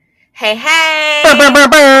Hey, hey!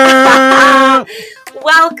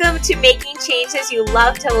 Welcome to Making Changes You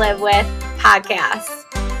Love to Live With podcast.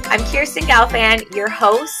 I'm Kirsten Gelfand, your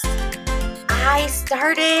host. I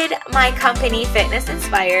started my company, Fitness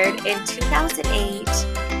Inspired, in 2008.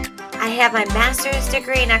 I have my master's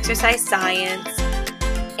degree in exercise science.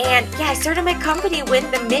 And I started my company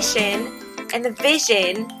with the mission and the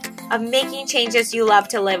vision of making changes you love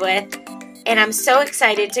to live with. And I'm so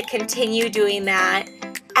excited to continue doing that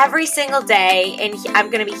every single day. And I'm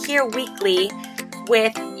going to be here weekly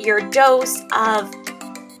with your dose of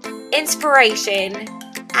inspiration,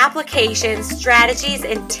 applications, strategies,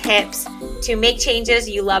 and tips to make changes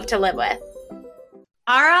you love to live with.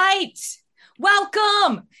 All right.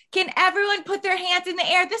 Welcome. Can everyone put their hands in the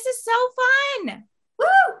air? This is so fun. Woo!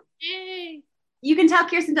 Yay. You can tell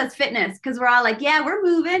Kirsten does fitness because we're all like, yeah, we're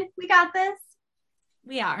moving. We got this.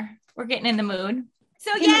 We are. We're getting in the mood.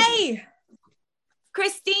 So yay.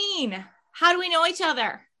 Christine, how do we know each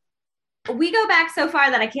other? We go back so far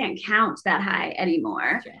that I can't count that high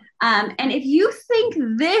anymore. And if you think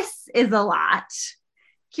this is a lot,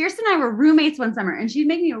 Kirsten and I were roommates one summer and she'd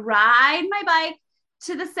make me ride my bike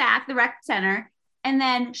to the SAC, the rec center. And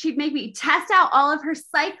then she'd make me test out all of her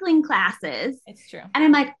cycling classes. It's true. And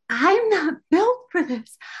I'm like, I'm not built for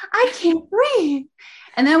this. I can't breathe.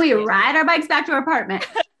 And then we ride our bikes back to our apartment.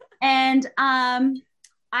 And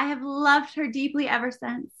I have loved her deeply ever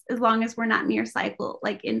since, as long as we're not near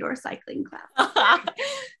indoor cycling class.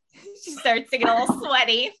 She starts to get a little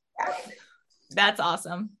sweaty. That's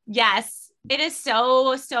awesome. Yes, it is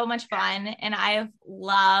so much fun. And I've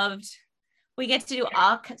loved, we get to do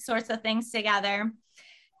all sorts of things together.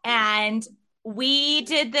 And we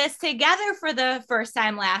did this together for the first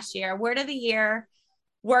time last year, Word of the Year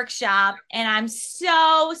workshop. And I'm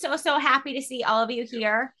so happy to see all of you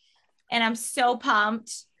here. And I'm so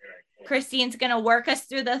pumped. Christine's going to work us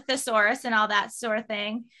through the thesaurus and all that sort of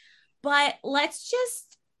thing. But let's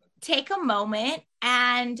just take a moment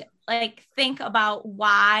and think about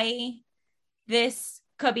why this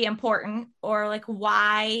could be important, or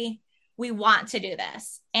why we want to do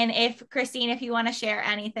this. And if Christine, if you want to share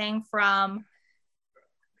anything from,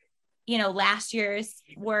 last year's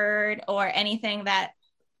word or anything that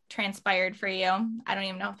transpired for you. I don't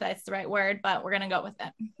even know if that's the right word, but we're going to go with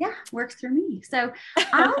it. Yeah, works for me. So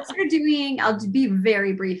I'll be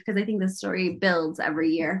very brief because I think this story builds every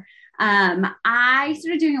year. I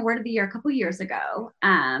started doing a Word of the Year a couple years ago.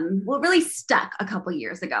 Really stuck a couple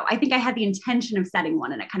years ago. I think I had the intention of setting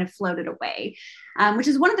one and it kind of floated away, which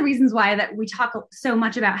is one of the reasons why that we talk so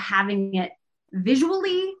much about having it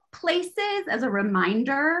visually places as a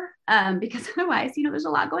reminder, because otherwise, there's a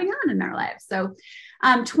lot going on in our lives. So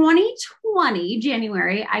 2020,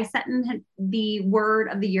 January, I set in the Word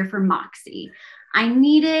of the Year for Moxie. I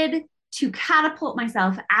needed to catapult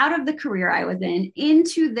myself out of the career I was in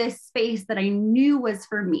into this space that I knew was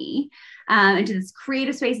for me, into this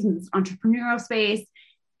creative space, into this entrepreneurial space.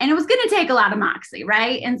 And it was going to take a lot of Moxie,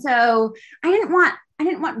 right? And so I didn't want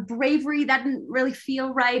bravery. That didn't really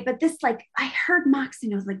feel right. But this, I heard Moxie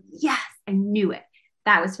and I was like, yes, I knew it.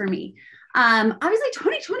 That was for me. Obviously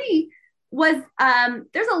 2020 was,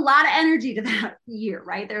 there's a lot of energy to that year,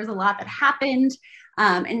 right? There's a lot that happened.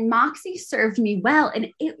 And Moxie served me well. And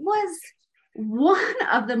it was one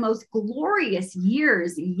of the most glorious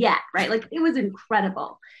years yet, right? It was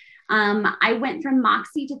incredible. I went from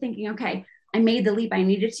Moxie to thinking, okay, I made the leap I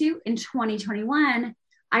needed to. In 2021,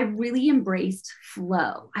 I really embraced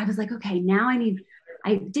flow. I was like, okay, now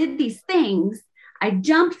I did these things. I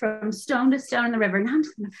jumped from stone to stone in the river. Now I'm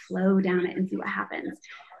just going to flow down it and see what happens.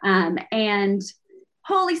 And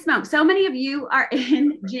holy smoke, so many of you are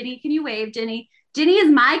in. Ginny, can you wave, Ginny? Ginny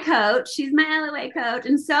is my coach. She's my LOA coach.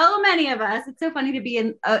 And so many of us, it's so funny to be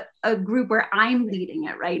in a group where I'm leading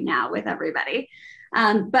it right now with everybody.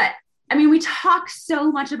 But we talk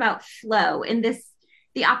so much about flow, and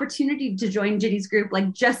the opportunity to join Ginny's group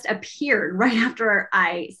just appeared right after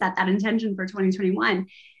I set that intention for 2021.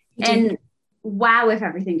 And wow, if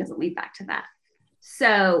everything doesn't lead back to that.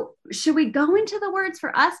 So should we go into the words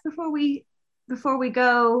for us before we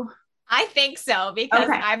go? I think so, because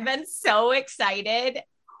I've been so excited.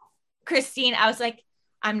 Christine, I was like,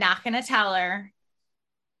 I'm not going to tell her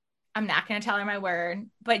my word,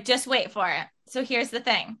 but just wait for it. So here's the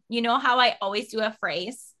thing. You know how I always do a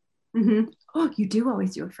phrase? Mm-hmm. Oh, you do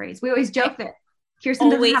always do a phrase. We always joke that Kirsten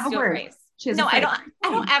doesn't have a word. No, I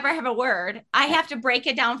don't ever have a word. I have to break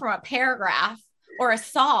it down from a paragraph or a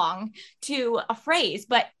song to a phrase,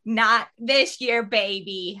 but not this year,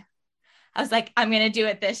 baby. I was like, I'm going to do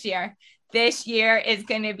it this year. This year is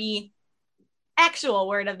going to be actual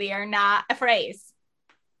Word of the Year, not a phrase.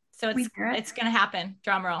 So it's going to happen.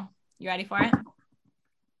 Drum roll. You ready for it?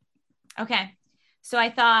 Okay. So I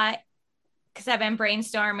thought, because I've been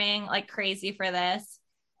brainstorming like crazy for this,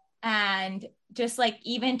 and just like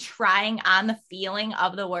even trying on the feeling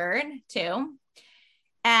of the word too.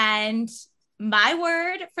 And my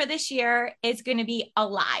word for this year is going to be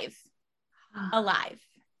alive. Alive.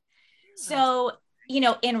 So, you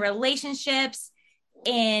know, in relationships,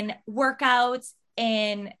 in workouts,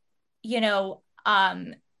 in, you know,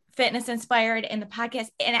 fitness inspired, in the podcast,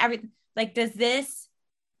 and everything. Like, does this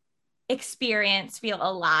experience feel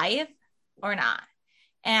alive or not?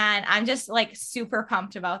 And I'm just like super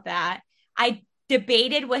pumped about that. I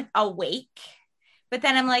debated with awake, but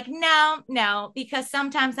then I'm like, no, because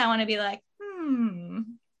sometimes I want to be like,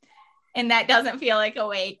 and that doesn't feel like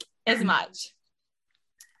awake as much.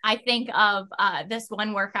 I think of this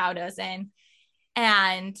one workout I was in,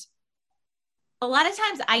 and a lot of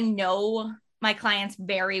times I know my clients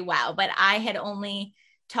very well, but I had only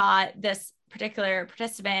taught this particular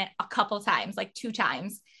participant a couple times, like 2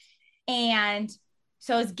 times. And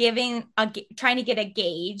so I was trying to get a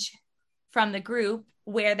gauge from the group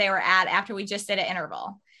where they were at after we just did an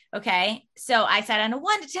interval. Okay. So I said on a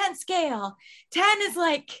 1 to 10 scale, 10 is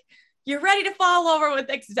like, you're ready to fall over with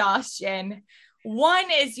exhaustion. 1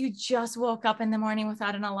 is you just woke up in the morning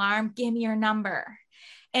without an alarm. Give me your number.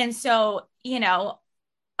 And so, you know,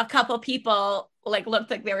 a couple people like looked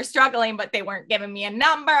like they were struggling, but they weren't giving me a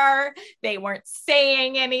number. They weren't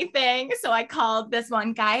saying anything. So I called this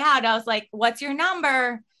one guy out. I was like, what's your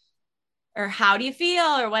number? Or how do you feel?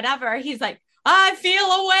 Or whatever. He's like, I feel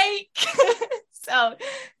awake. So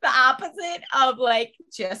the opposite of like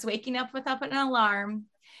just waking up without an alarm,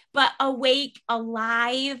 but awake,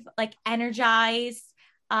 alive, like energized,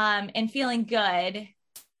 and feeling good.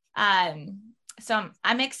 So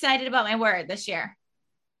I'm excited about my word this year.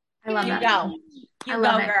 I love that. You go,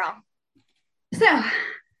 girl. So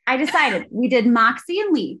I decided we did Moxie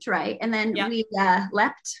and Leech, right? And then we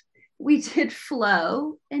leapt, we did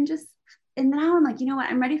flow, and now I'm like, you know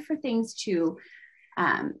what? I'm ready for things to,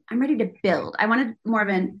 I'm ready to build. I wanted more of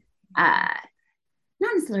an, not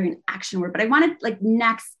necessarily an action word, but I wanted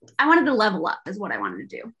to level up is what I wanted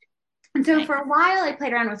to do. And so for a while I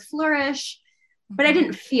played around with flourish, but I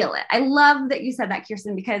didn't feel it. I love that you said that,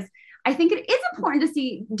 Kirsten, because I think it is important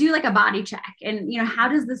to do like a body check and, you know, how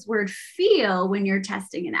does this word feel when you're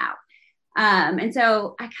testing it out? And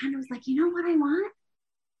so I kind of was like, you know what I want?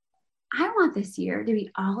 I want this year to be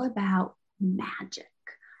all about magic,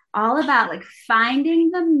 all about like finding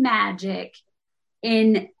the magic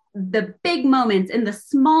in the big moments, in the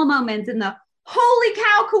small moments, in the holy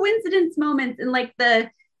cow coincidence moments, and like the,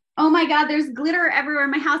 oh my God, there's glitter everywhere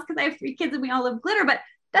in my house because I have 3 kids and we all love glitter, but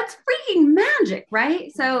that's freaking magic,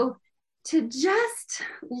 right? So to just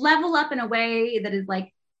level up in a way that is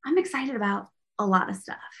like, I'm excited about a lot of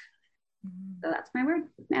stuff. So that's my word,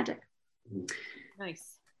 magic.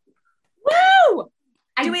 Nice. Woo!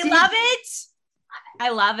 Do we love it? I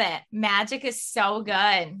love it. Magic is so good.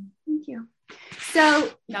 Thank you.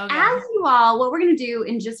 So as you all, what we're going to do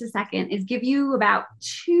in just a second is give you about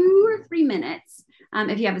 2 or 3 minutes.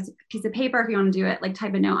 If you have a piece of paper, if you want to do it, like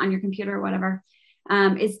type a note on your computer or whatever,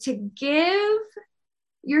 is to give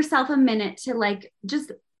yourself a minute to like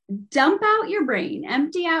just dump out your brain,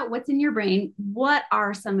 empty out what's in your brain. What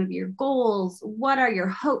are some of your goals? What are your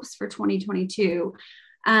hopes for 2022?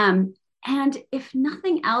 And if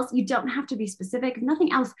nothing else, you don't have to be specific. If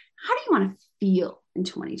nothing else, how do you want to feel in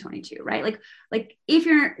 2022, right? Like if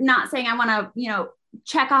you're not saying I want to, you know,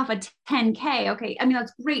 check off a 10K, okay. I mean,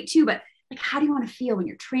 that's great too, but like, how do you want to feel when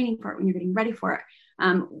you're training for it, when you're getting ready for it?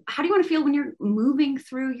 How do you want to feel when you're moving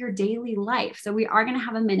through your daily life? So we are going to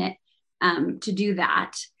have a minute to do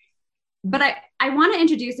that. But I want to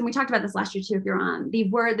introduce, and we talked about this last year too, if you're on,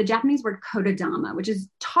 the Japanese word kodadama, which is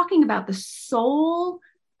talking about the soul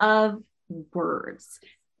of words,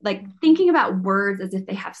 like thinking about words as if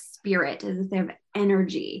they have spirit, as if they have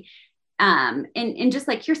energy. And just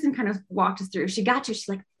like Kirsten kind of walked us through, she's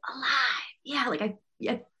like, alive. Yeah, like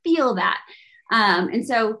I feel that. And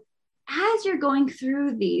so as you're going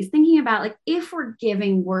through these, thinking about like, if we're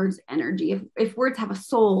giving words energy, if words have a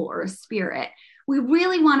soul or a spirit, we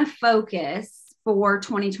really want to focus for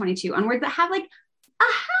 2022 on words that have like a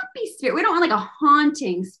happy spirit. We don't want like a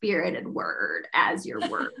haunting spirited word as your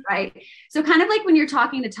word, right? So kind of like when you're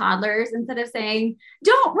talking to toddlers, instead of saying,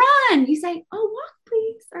 don't run, you say, oh, walk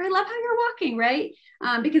please. Or I love how you're walking, right?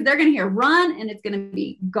 Because they're going to hear run and it's going to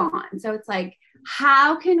be gone. So it's like,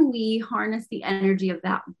 how can we harness the energy of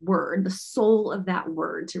that word, the soul of that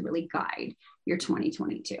word to really guide your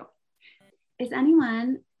 2022? Is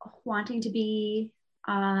anyone wanting to be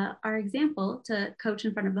our example to coach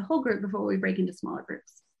in front of the whole group before we break into smaller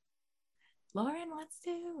groups? Lauren wants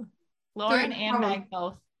to. Lauren and Meg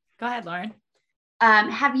both. Go ahead, Lauren.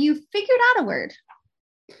 Have you figured out a word?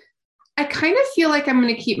 I kind of feel like I'm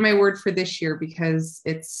going to keep my word for this year because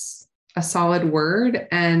it's a solid word.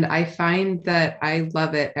 And I find that I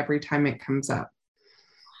love it every time it comes up.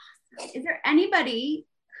 Is there anybody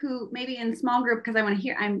who maybe in small group, because I want to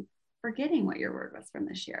hear, I'm forgetting what your word was from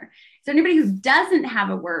this year. Is there anybody who doesn't have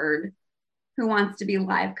a word who wants to be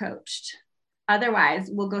live coached? Otherwise,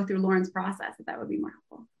 we'll go through Lauren's process if that would be more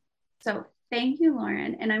helpful. So thank you,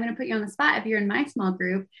 Lauren. And I'm going to put you on the spot if you're in my small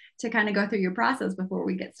group to kind of go through your process before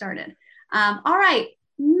we get started. All right,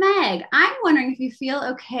 Meg, I'm wondering if you feel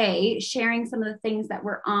okay sharing some of the things that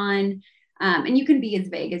we're on, and you can be as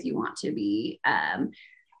vague as you want to be,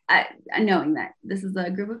 knowing that this is a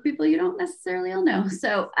group of people you don't necessarily all know.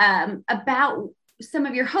 So about some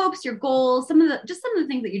of your hopes, your goals, some of the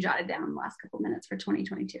things that you jotted down in the last couple of minutes for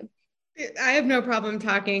 2022. I have no problem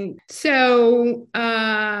talking. So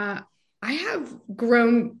I have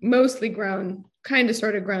mostly grown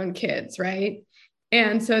kids, right?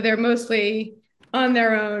 And so they're mostly on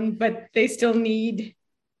their own, but they still need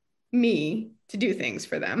me to do things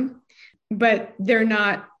for them, but they're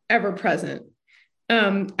not ever present.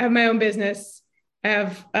 I have my own business. I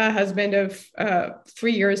have a husband of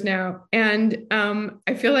 3 years now. And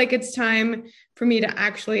I feel like it's time for me to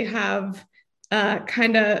actually have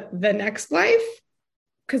kind of the next life,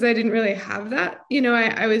 because I didn't really have that.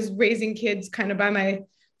 I was raising kids kind of by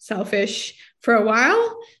myself-ish for a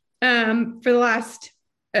while. For the last,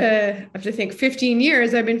 I have to think 15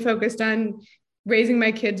 years, I've been focused on raising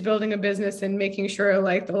my kids, building a business, and making sure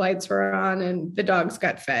like the lights were on and the dogs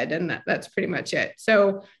got fed. And that's pretty much it.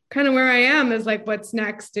 So kind of where I am is like, what's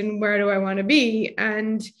next and where do I want to be?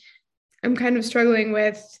 And I'm kind of struggling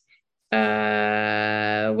with what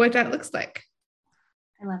that looks like.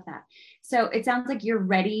 I love that. So it sounds like you're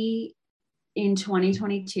ready in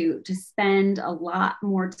 2022 to spend a lot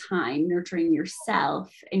more time nurturing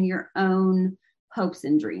yourself and your own hopes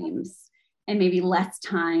and dreams, and maybe less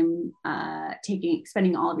time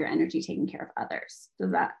spending all of your energy taking care of others.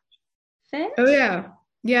 Does that fit? Oh yeah.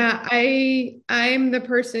 Yeah. I'm the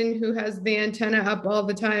person who has the antenna up all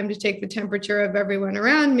the time to take the temperature of everyone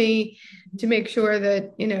around me, to make sure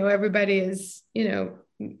that, everybody is,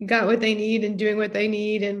 got what they need and doing what they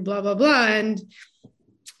need and blah, blah, blah. And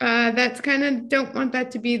that's kind of, don't want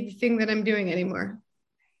that to be the thing that I'm doing anymore.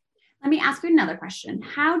 Let me ask you another question.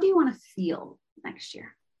 How do you want to feel next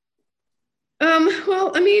year?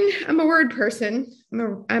 Well, I mean, I'm a word person.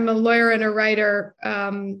 I'm a lawyer and a writer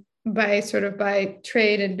by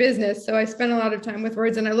trade and business. So I spend a lot of time with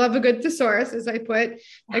words, and I love a good thesaurus, as I put.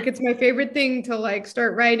 Like, it's my favorite thing to like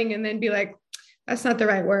start writing and then be like, that's not the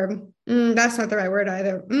right word. That's not the right word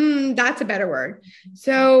either. That's a better word.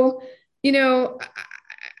 So,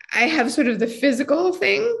 I have sort of the physical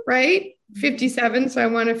thing, right? 57. So I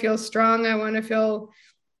want to feel strong. I want to feel,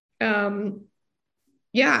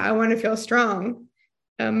 I want to feel strong.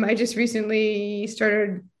 I just recently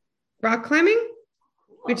started rock climbing,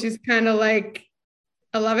 which is kind of like,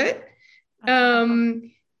 I love it.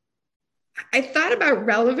 I thought about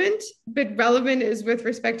relevant, but relevant is with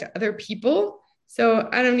respect to other people. So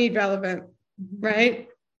I don't need relevant, right?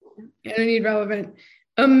 I don't need relevant.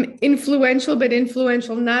 Influential, but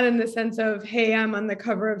influential not in the sense of, hey, I'm on the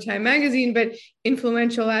cover of Time magazine, but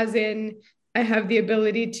influential as in I have the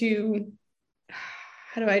ability to,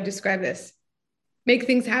 how do I describe this? Make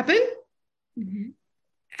things happen. Mm-hmm.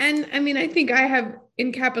 And I mean, I think I have,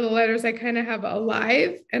 in capital letters, I kind of have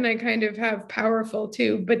alive and I kind of have powerful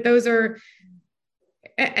too, but those are,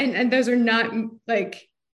 and those are not like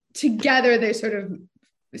together, they sort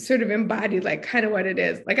of embody like kind of what it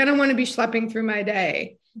is. Like, I don't want to be schlepping through my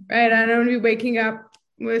day, right? I don't want to be waking up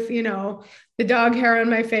with, the dog hair on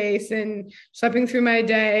my face and schlepping through my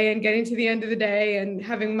day and getting to the end of the day and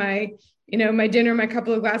having my, my dinner, my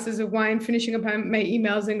couple of glasses of wine, finishing up my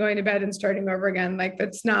emails and going to bed and starting over again. Like,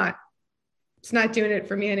 it's not doing it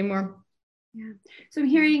for me anymore. Yeah. So I'm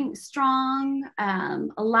hearing strong,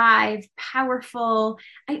 alive, powerful.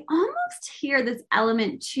 I almost hear this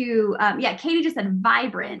element too. Katie just said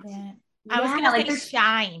vibrant. Yeah. I was going to say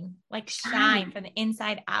shine from the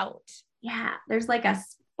inside out. Yeah. There's like a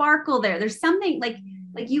sparkle there. There's something like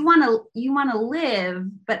you want to live,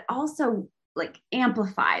 but also like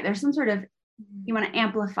amplify. There's some sort of, you want to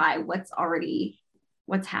amplify what's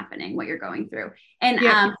happening, what you're going through. And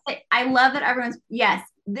I love that yes,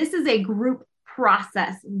 this is a group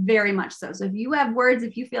process, very much so. So if you have words,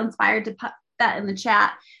 if you feel inspired to put that in the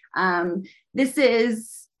chat, this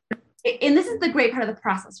is the great part of the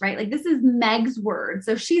process, right? Like, this is Meg's word.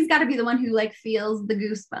 So she's got to be the one who like feels the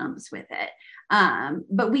goosebumps with it.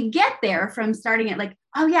 But we get there from starting at like,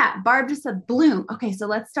 oh yeah, Barb just said bloom. Okay, so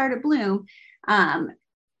let's start at bloom.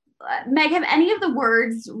 Meg, have any of the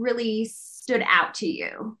words really stood out to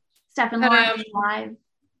you? Steph and Laura, live.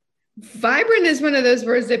 Vibrant is one of those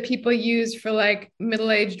words that people use for like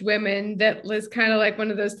middle-aged women. That was kind of like one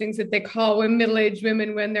of those things that they call when middle-aged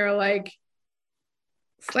women when they're like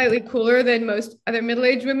slightly cooler than most other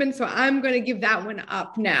middle-aged women. So I'm going to give that one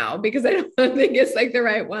up now because I don't think it's like the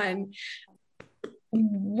right one.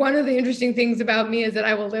 One of the interesting things about me is that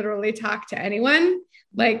I will literally talk to anyone.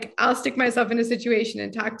 Like I'll stick myself in a situation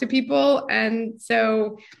and talk to people. And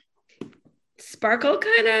so sparkle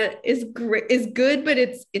kind of is good, but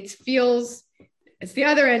it's the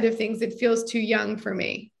other end of things. It feels too young for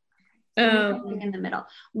me. In the middle.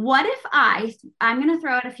 What if I'm going to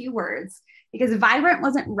throw out a few words because vibrant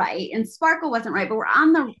wasn't right and sparkle wasn't right, but we're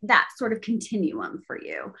on that sort of continuum for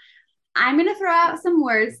you. I'm going to throw out some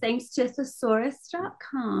words thanks to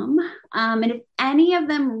thesaurus.com. And if any of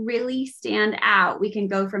them really stand out, we can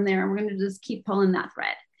go from there and we're going to just keep pulling that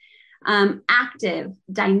thread. Active,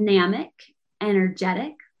 dynamic,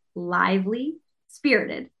 energetic, lively,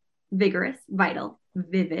 spirited, vigorous, vital,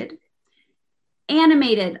 vivid,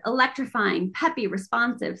 animated, electrifying, peppy,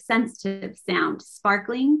 responsive, sensitive, sound,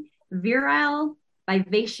 sparkling, virile,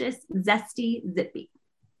 vivacious, zesty, zippy.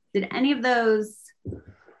 Did any of those?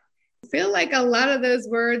 I feel like a lot of those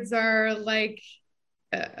words are like,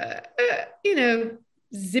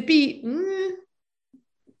 zippy.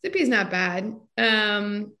 Zippy is not bad.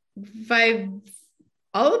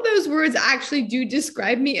 All of those words actually do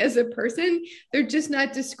describe me as a person. They're just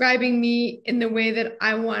not describing me in the way that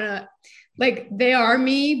I want to, like they are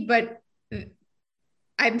me, but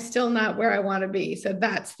I'm still not where I want to be. So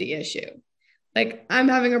that's the issue. Like I'm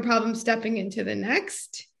having a problem stepping into the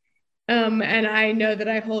next. And I know that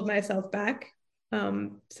I hold myself back.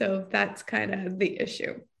 So that's kind of the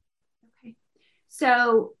issue. Okay.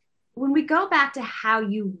 So when we go back to how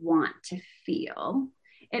you want to feel,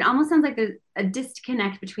 it almost sounds like there's a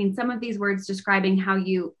disconnect between some of these words describing how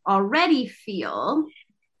you already feel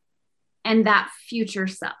and that future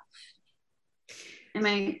self. Am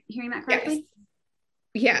I hearing that correctly?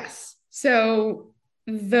 Yes. So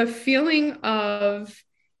the feeling of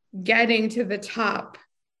getting to the top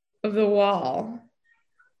of the wall,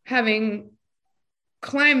 having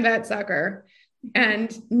climbed that sucker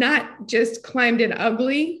and not just climbed it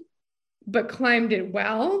ugly, but climbed it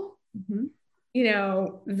well. Mm-hmm.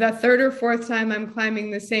 The third or fourth time I'm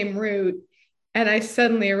climbing the same route and I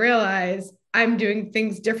suddenly realize I'm doing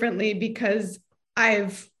things differently because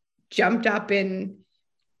I've jumped up in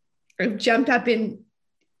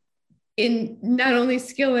not only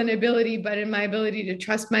skill and ability, but in my ability to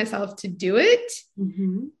trust myself to do it.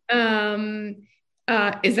 Mm-hmm.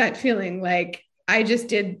 Is that feeling like I just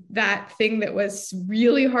did that thing that was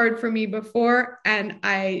really hard for me before and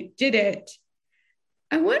I did it.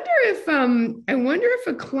 I wonder if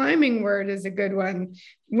a climbing word is a good one.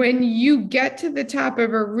 When you get to the top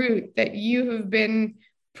of a route that you have been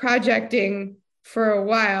projecting for a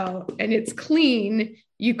while and it's clean,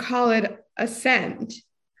 you call it ascend.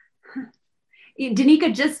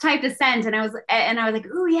 Danica just typed ascend and I was like,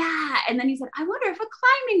 oh yeah. And then you said, I wonder if a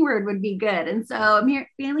climbing word would be good. And so I'm here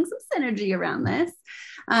feeling some synergy around this.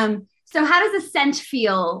 So how does ascent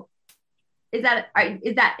feel? Is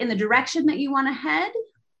that in the direction that you want to head?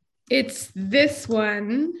 It's this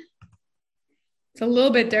one. It's a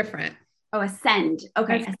little bit different. Oh, ascend.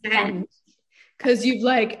 Okay. Ascend. Because you've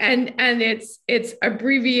like, and it's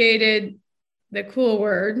abbreviated. The cool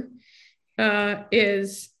word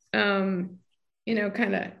is,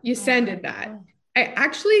 kind of, you ascended that. I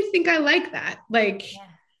actually think I like that. Like,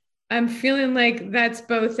 I'm feeling like that's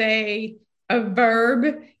both a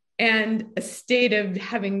verb and a state of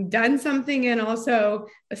having done something and also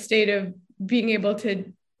a state of being able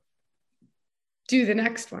to do the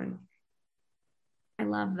next one. I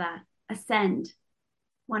love that. Ascend.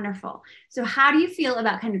 Wonderful. So how do you feel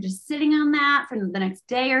about kind of just sitting on that for the next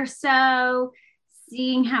day or so,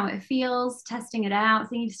 seeing how it feels, testing it out,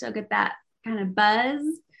 seeing if you still get that kind of buzz,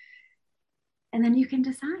 and then you can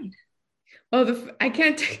decide. Well, I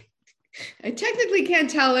technically can't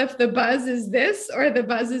tell if the buzz is this or the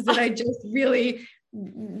buzz is that I just really,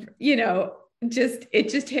 it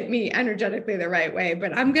just hit me energetically the right way,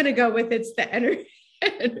 but I'm going to go with it's the energy.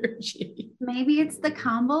 Maybe it's the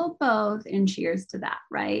combo of both, and cheers to that,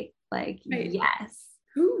 right? Like, right. Yes.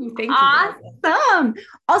 Ooh, thank you. Awesome.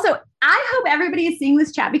 Also, I hope everybody is seeing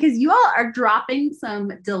this chat because you all are dropping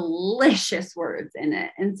some delicious words in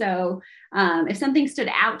it. And so if something stood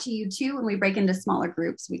out to you too, when we break into smaller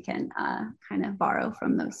groups, we can kind of borrow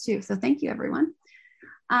from those too. So thank you, everyone.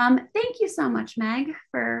 Thank you so much, Meg,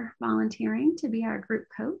 for volunteering to be our group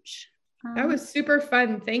coach. That was super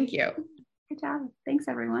fun. Thank you. Good job. Thanks,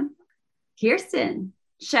 everyone. Kirsten,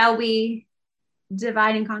 shall we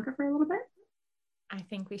divide and conquer for a little bit? I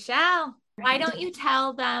think we shall. Why don't you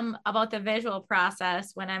tell them about the visual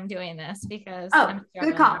process when I'm doing this? Because I'm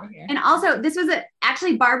good call. And also, this was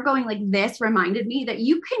actually Barb going like this reminded me that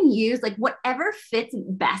you can use like whatever fits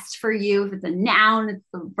best for you. If it's a noun, it's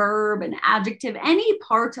a verb, an adjective, any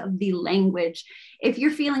part of the language. If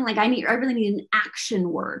you're feeling like I really need an action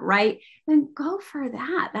word, right? Then go for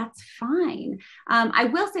that. That's fine. I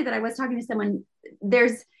will say that I was talking to someone.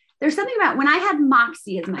 There's something about when I had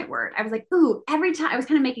moxie as my word, I was like, ooh, every time I was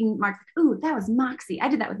kind of making marks, like, ooh, that was moxie. I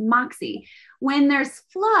did that with moxie. When there's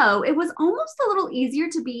flow, it was almost a little easier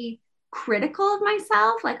to be critical of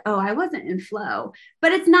myself. Like, oh, I wasn't in flow,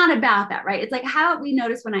 but it's not about that, right? It's like, how about we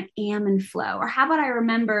notice when I am in flow? Or how about I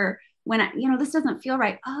remember when this doesn't feel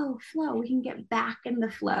right. Oh, flow, we can get back in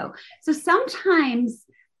the flow. So sometimes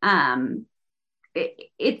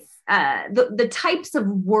it's the types of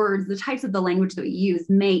words, the types of the language that we use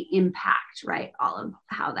may impact, right, all of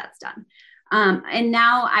how that's done. And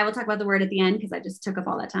now I will talk about the word at the end because I just took up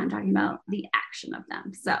all that time talking about the action of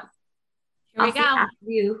them. So here we go.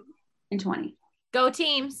 You in 20. Go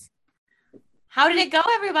teams. How did it go,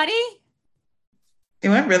 everybody? It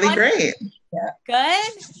went really great. Yeah.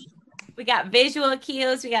 Good. We got visual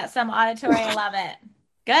cues. We got some auditory. I love it.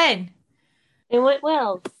 Good. It went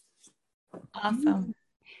well. Awesome.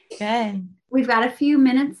 Good. We've got a few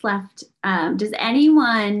minutes left. Does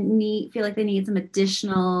anyone feel like they need some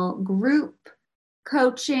additional group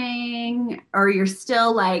coaching, or you're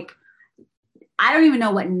still like, I don't even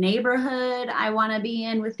know what neighborhood I want to be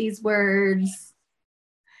in with these words?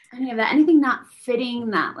 Any of that? Anything not fitting,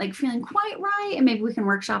 not like feeling quite right, and maybe we can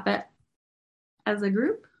workshop it as a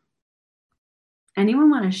group? Anyone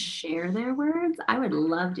want to share their words? I would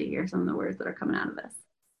love to hear some of the words that are coming out of this.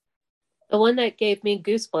 The one that gave me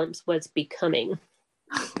goosebumps was becoming.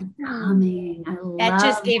 Becoming. That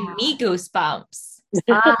just gave me goosebumps.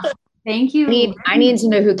 Thank you. I need to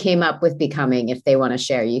know who came up with becoming. If they want to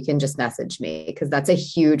share, you can just message me because that's a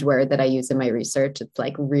huge word that I use in my research. It's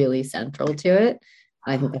like really central to it.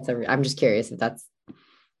 I think I'm just curious if that's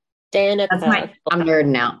Danica. I'm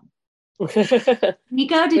nerding out.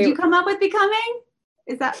 Nico, did you come up with becoming?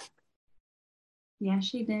 Is that? Yeah,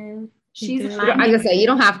 she did. I was gonna say you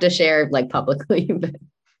don't have to share like publicly, but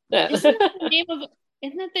isn't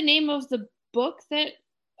it the name of the book that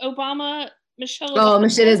Michelle Obama? Oh,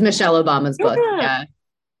 it is Michelle Obama's book.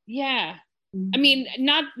 Yeah. I mean,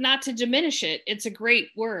 not to diminish it. It's a great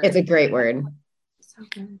word. It's a great word. So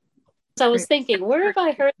good. So I was thinking, where have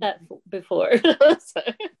I heard that before?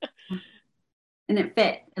 And it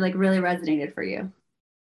fit. It like really resonated for you.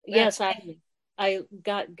 Yes, I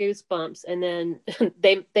got goosebumps, and then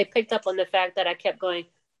they picked up on the fact that I kept going,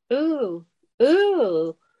 ooh,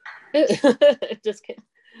 just kidding.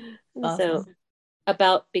 Awesome. So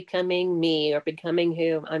about becoming me or becoming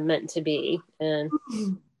who I'm meant to be, and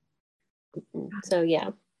so yeah.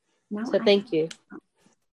 Thank you.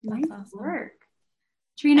 Nice work,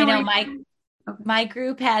 Trina. I know my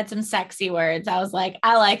group had some sexy words. I was like,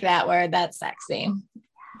 I like that word. That's sexy.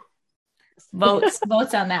 Votes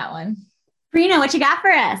on that one. Trina, what you got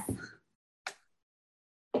for us?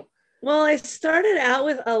 Well, I started out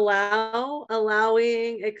with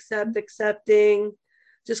allowing, accepting,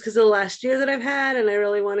 just because of the last year that I've had, and I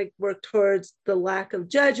really want to work towards the lack of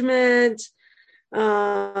judgment,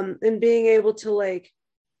 and being able to like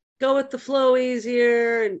go with the flow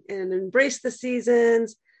easier and embrace the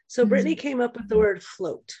seasons. So Brittany came up with the word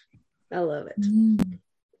float. I love it. Oh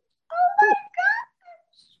my gosh.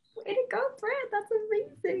 Way to go, Britt. That's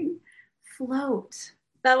amazing. Float.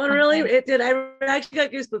 That one really, it did. I actually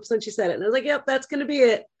got goosebumps when she said it. And I was like, yep, that's going to be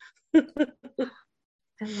it. I love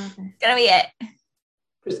it. Gonna be it.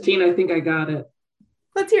 Christine, I think I got it.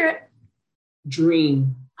 Let's hear it.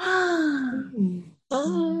 Dream.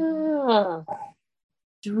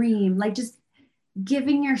 Dream. Like just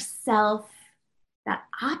giving yourself that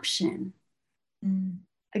option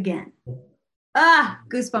again.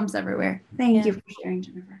 Goosebumps everywhere. Thank you for sharing,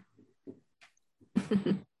 Jennifer.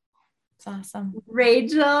 It's awesome.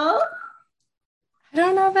 Rachel? I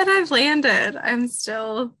don't know that I've landed. I'm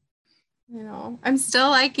still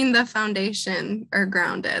liking the foundation or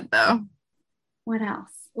grounded though. What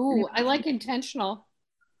else? Ooh, I like intentional.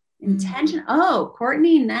 Intentional. Oh,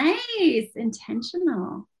 Courtney, nice.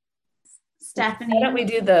 Intentional. Stephanie. Why don't we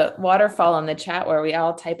do the waterfall in the chat where we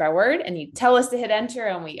all type our word and you tell us to hit enter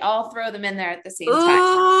and we all throw them in there at the same time.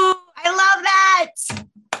 I love that.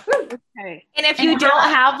 Okay. And if you don't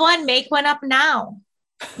have one, make one up now.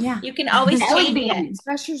 Yeah. You can always change it. Elegant.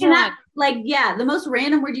 Pressure's And on. that, like, yeah, the most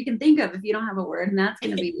random word you can think of if you don't have a word, and that's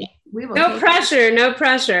going to be, we will No take pressure. No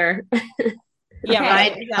pressure. Yeah, Okay.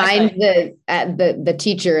 right. Find the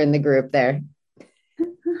teacher in the group there.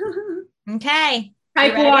 Okay.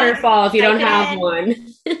 Type You ready? waterfall if you Type don't it have in. one.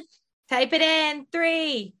 Type it in.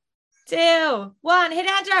 3, 2, 1. Hit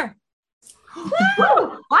enter.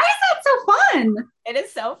 Woo! Why is that so fun? It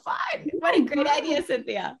is so fun. What a great idea,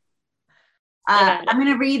 Cynthia. I'm going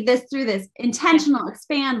to read this through this. Intentional,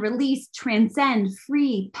 expand, release, transcend,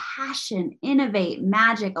 free, passion, innovate,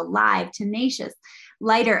 magic, alive, tenacious,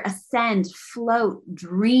 lighter, ascend, float,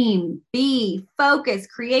 dream, be, focus,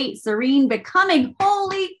 create, serene, becoming.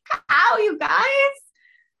 Holy cow, you guys.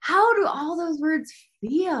 How do all those words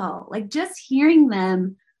feel? Like just hearing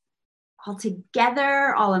them all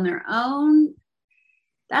together, all on their own.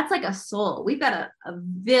 That's like a soul. We've got a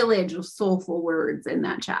village of soulful words in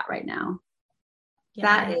that chat right now. Yeah.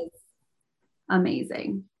 That is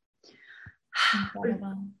amazing.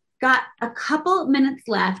 Incredible. Got a couple minutes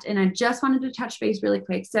left, and I just wanted to touch base really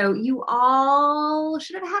quick. So you all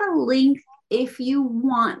should have had a link if you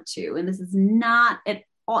want to, and this is not at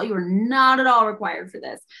all, you are not at all required for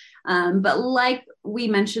this. But like we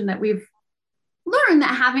mentioned, that we've learned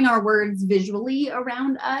that having our words visually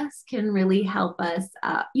around us can really help us,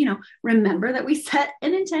 remember that we set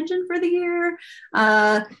an intention for the year,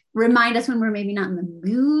 remind us when we're maybe not in the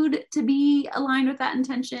mood to be aligned with that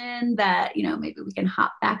intention, that, maybe we can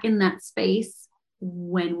hop back in that space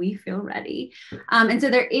when we feel ready. And so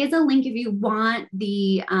there is a link if you want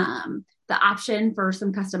the option for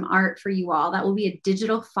some custom art for you all. That will be a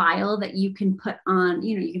digital file that you can put on,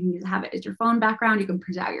 you can have it as your phone background. You can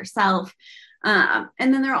print it out yourself. And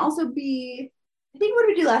then there'll also be, I think, what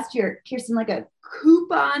did we do last year, Kirsten, like a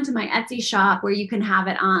coupon to my Etsy shop where you can have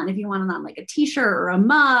it on if you want it on like a t-shirt or a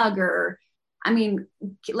mug, or, I mean,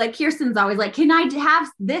 like Kirsten's always like, can I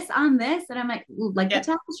have this on this? And I'm like, the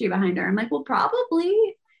tapestry behind her. I'm like, well,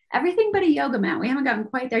 probably everything but a yoga mat. We haven't gotten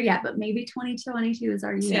quite there yet, but maybe 2022 is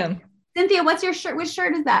our year. Soon. Cynthia, what's your shirt? Which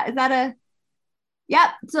shirt is that? Is that a,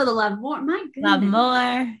 yep. So the Love More, my goodness. Love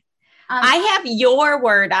more. I have your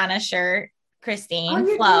word on a shirt,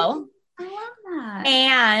 Christine, Flo. I love that.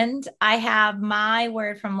 And I have my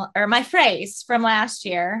my phrase from last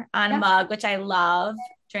year on a mug, which I love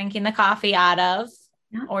drinking the coffee out of,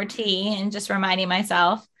 or tea, and just reminding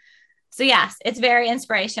myself. So yes, it's very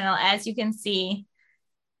inspirational. As you can see,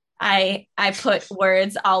 I put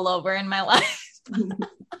words all over in my life.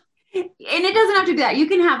 And it doesn't have to be that. You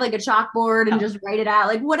can have like a chalkboard and just write it out,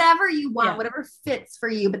 like whatever you want, whatever fits for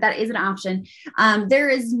you. But that is an option. There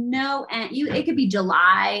is no, it could be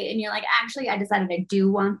July and you're like, actually, I decided I do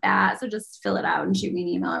want that. So just fill it out and shoot me an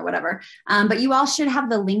email or whatever. But you all should have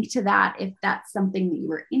the link to that if that's something that you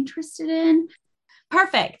were interested in.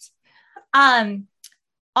 Perfect.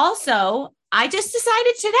 Also, I just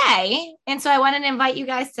decided today, and so I wanted to invite you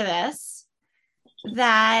guys to this,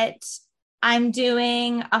 that I'm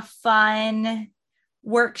doing a fun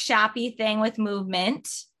workshop-y thing with Movement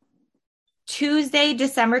Tuesday,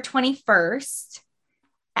 December 21st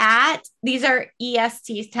these are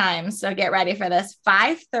EST times, so get ready for this,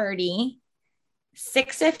 5:30,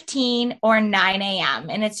 6:15, or 9 a.m.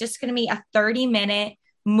 And it's just going to be a 30-minute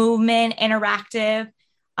movement interactive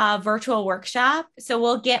virtual workshop. So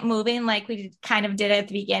we'll get moving like we kind of did at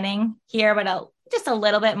the beginning here, but just a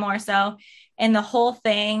little bit more so. And the whole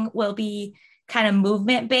thing will be kind of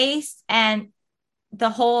movement based. And the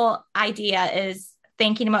whole idea is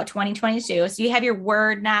thinking about 2022. So you have your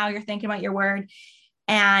word now, you're thinking about your word.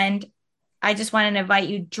 And I just wanted to invite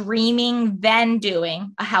you, dreaming, then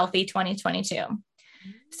doing a healthy 2022.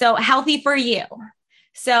 So healthy for you.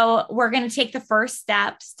 So we're going to take the first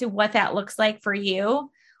steps to what that looks like for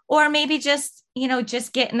you, or maybe just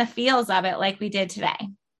get in the feels of it like we did today.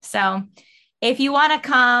 So if you want to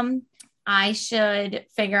come, I should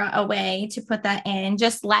figure out a way to put that in.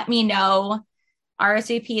 Just let me know.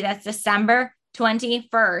 RSVP, that's December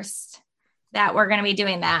 21st that we're going to be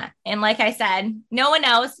doing that. And like I said, no one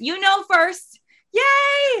else, first.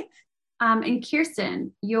 Yay. And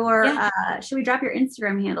Kirsten, should we drop your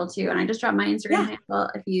Instagram handle too? And I just dropped my Instagram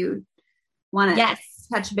handle if you want to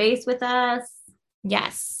touch base with us.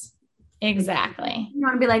 Yes, exactly. You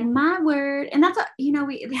want to be like, my word. And that's, this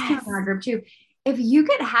is kind of our group too. If you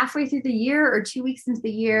get halfway through the year or 2 weeks into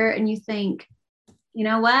the year and you think, you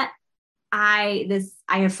know what, I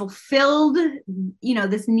have fulfilled,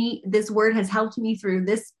 this word has helped me through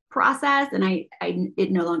this process and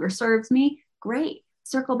it no longer serves me. Great.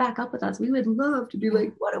 circle back up with us. We would love to be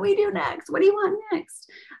like, what do we do next? What do you want next?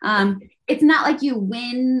 It's not like you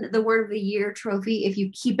win the Word of the Year trophy if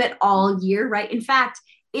you keep it all year, right? In fact,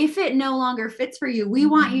 if it no longer fits for you, we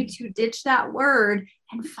want you to ditch that word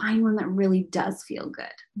and find one that really does feel good.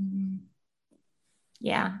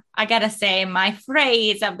 Yeah, I gotta say, my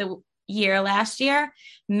phrase of the year last year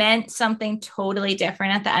meant something totally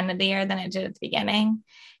different at the end of the year than it did at the beginning.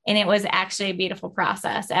 And it was actually a beautiful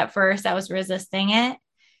process. At first, I was resisting it.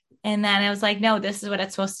 And then I was like, no, this is what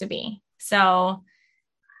it's supposed to be. So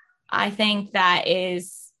I think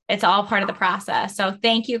it's all part of the process. So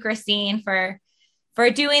thank you, Christine, for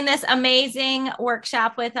doing this amazing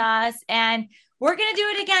workshop with us. And we're going to do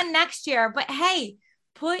it again next year. But hey,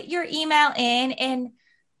 put your email in, and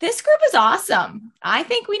this group is awesome. I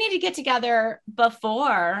think we need to get together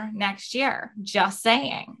before next year. Just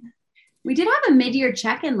saying. We did have a mid-year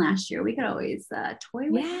check-in last year. We could always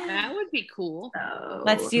toy with that. That would be cool. So,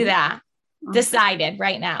 let's do that. Decided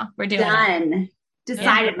right now. We're doing done.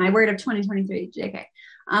 Decided. My word of 2023, JK.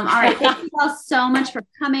 All right. Thank you all so much for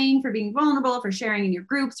coming, for being vulnerable, for sharing in your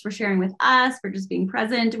groups, for sharing with us, for just being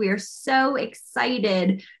present. We are so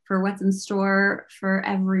excited for what's in store for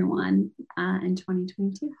everyone in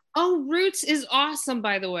 2022. Oh, Roots is awesome,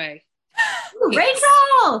 by the way. Ooh,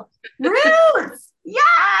 Rachel! Roots!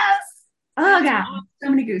 Yes! Oh, God. So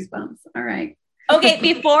many goosebumps. All right. Okay,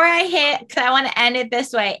 before I hit, because I want to end it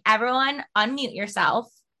this way, everyone unmute yourself.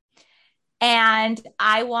 And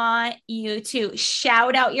I want you to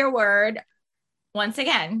shout out your word. Once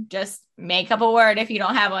again, just make up a word if you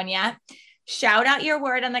don't have one yet. Shout out your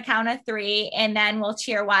word on the count of 3, and then we'll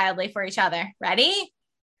cheer wildly for each other. Ready?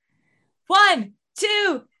 1,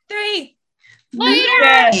 2, 3.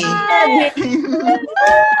 Yes.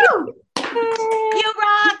 You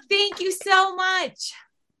rock. Thank you so much.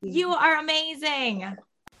 You are amazing.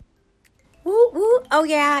 Woo, woo. Oh,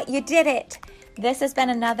 yeah, you did it. This has been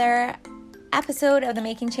another episode of the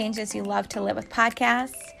Making Changes You Love to Live With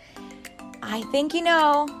podcast. I think you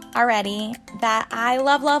know already that I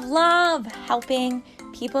love helping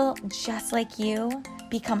people just like you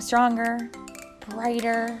become stronger,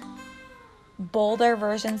 brighter, bolder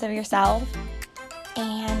versions of yourself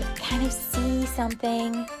and kind of see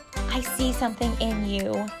something. I see something in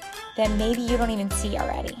you that maybe you don't even see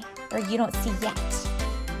already or you don't see yet.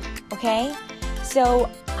 Okay? So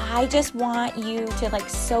I just want you to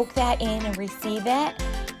soak that in and receive it.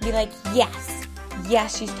 Be like, yes,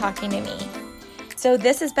 she's talking to me. So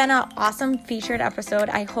this has been an awesome featured episode.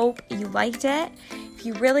 I hope you liked it. If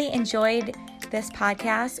you really enjoyed this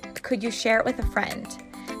podcast, could you share it with a friend?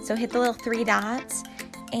 So hit the little 3 dots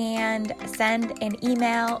and send an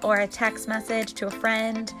email or a text message to a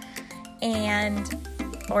friend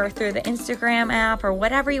or through the Instagram app or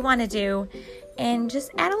whatever you want to do, and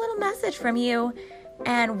just add a little message from you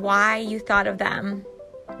and why you thought of them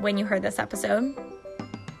when you heard this episode.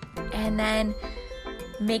 And then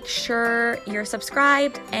make sure you're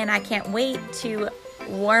subscribed, and I can't wait to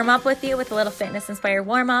warm up with you with a little fitness inspired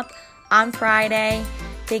warm up on Friday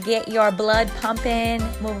to get your blood pumping,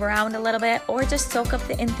 move around a little bit, or just soak up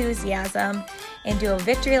the enthusiasm and do a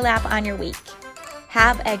victory lap on your week.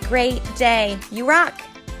 Have a great day. You rock.